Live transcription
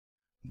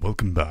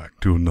Welcome back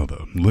to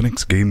another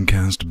Linux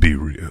Gamecast Be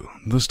Real.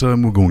 This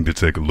time we're going to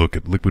take a look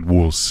at Liquid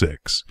Wars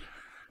 6.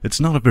 It's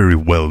not a very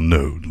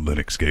well-known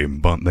Linux game,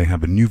 but they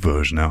have a new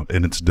version out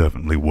and it's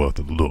definitely worth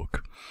a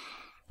look.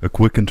 A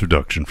quick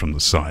introduction from the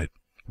site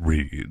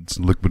reads,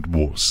 Liquid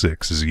Wars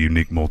 6 is a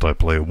unique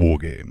multiplayer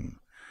wargame.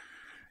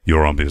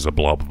 Your army is a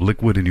blob of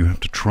liquid and you have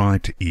to try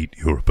to eat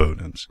your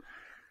opponents.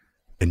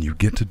 And you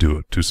get to do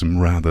it to some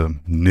rather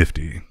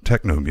nifty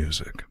techno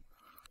music.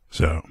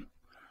 So,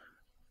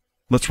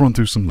 let's run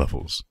through some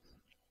levels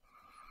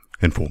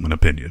and form an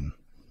opinion.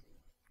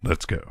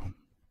 Let's go.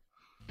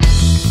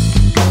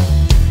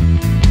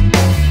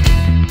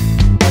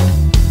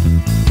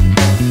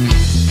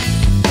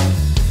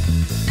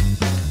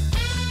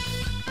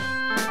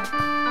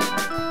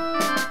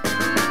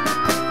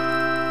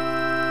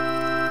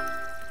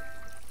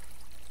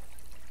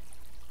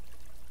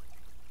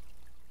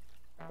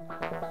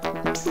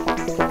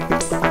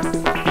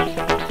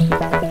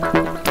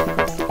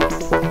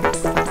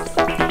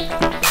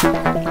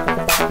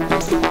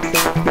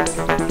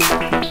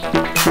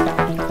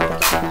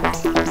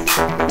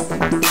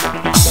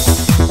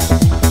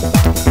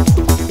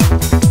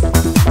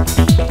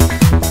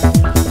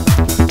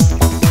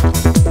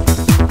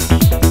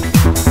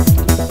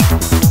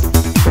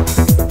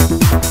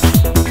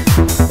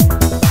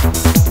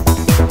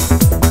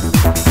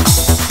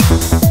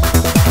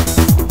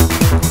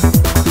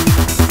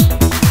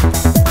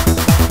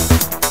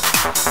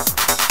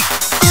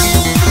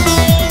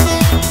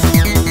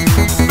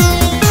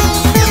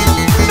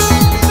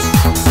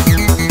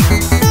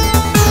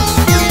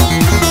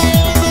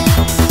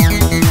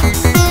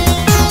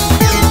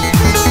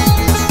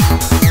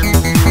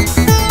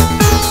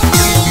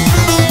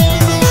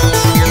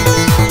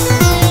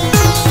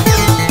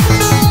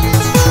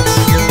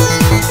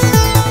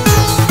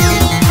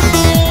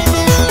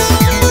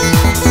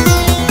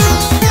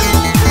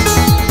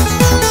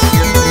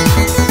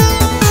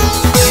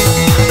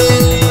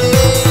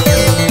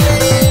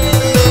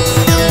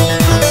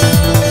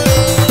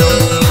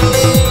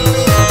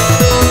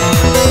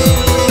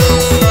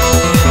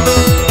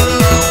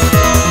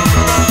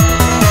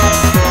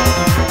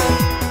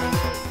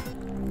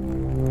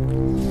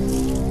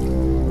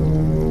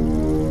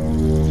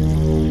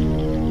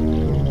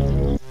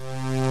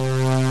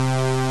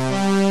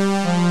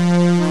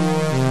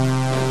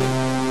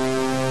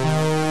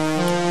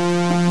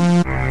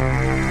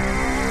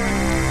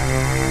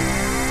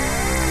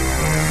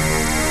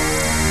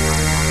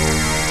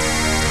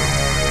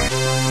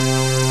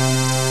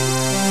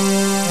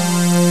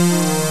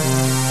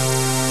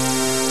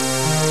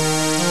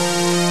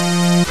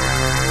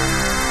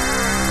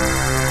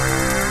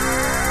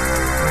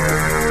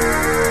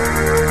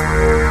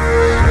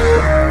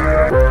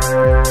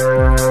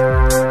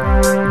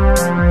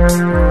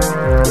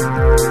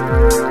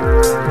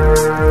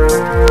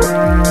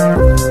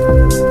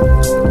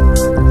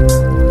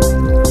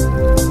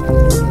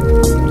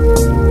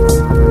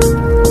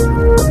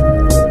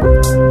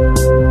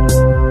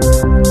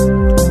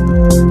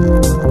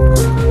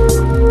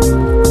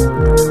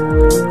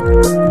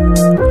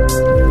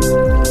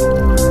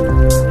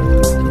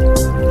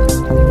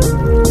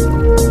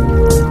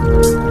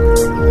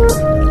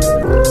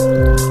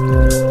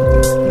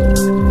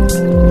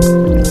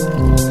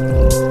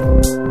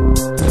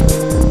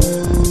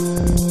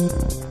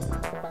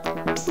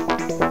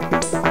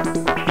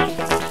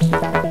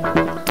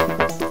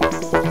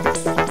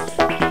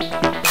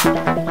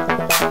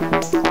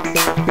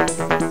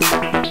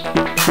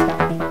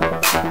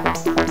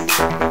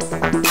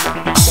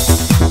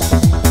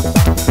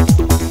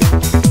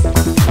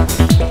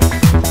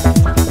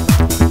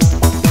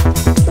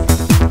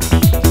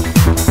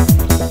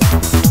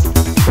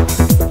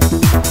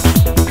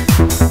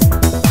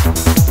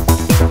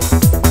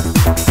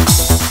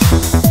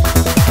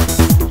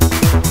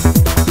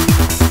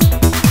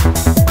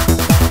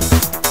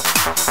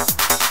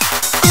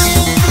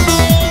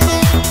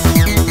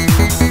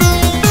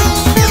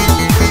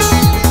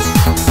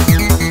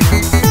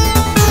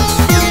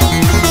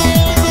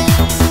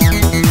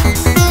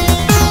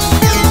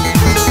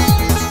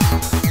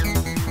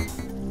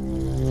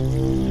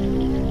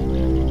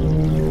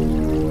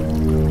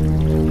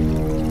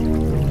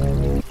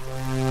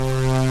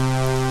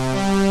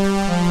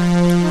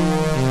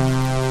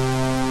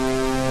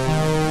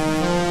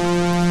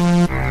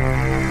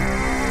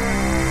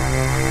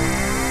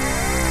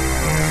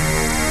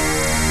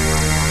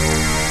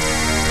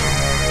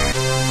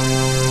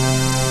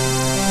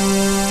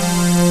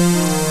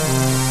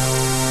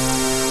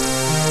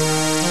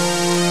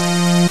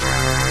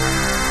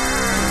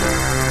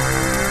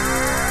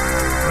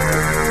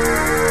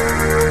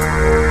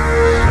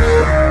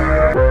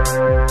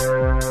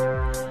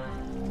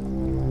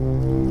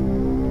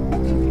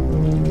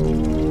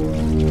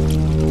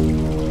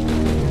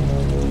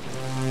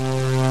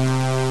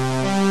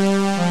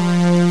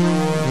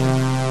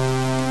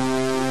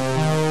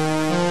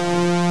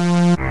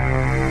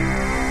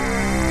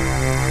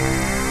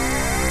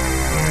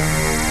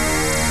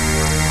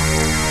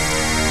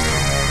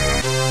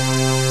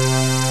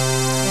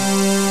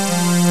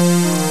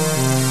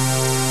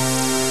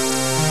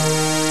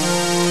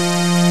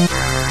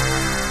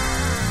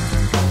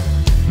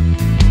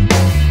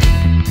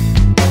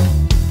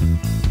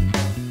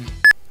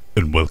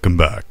 And welcome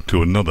back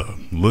to another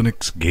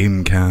Linux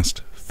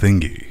Gamecast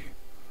thingy.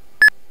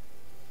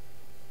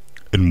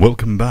 And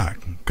welcome back,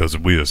 because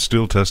we are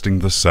still testing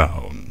the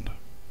sound.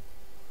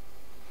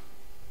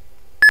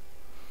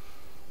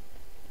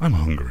 I'm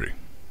hungry.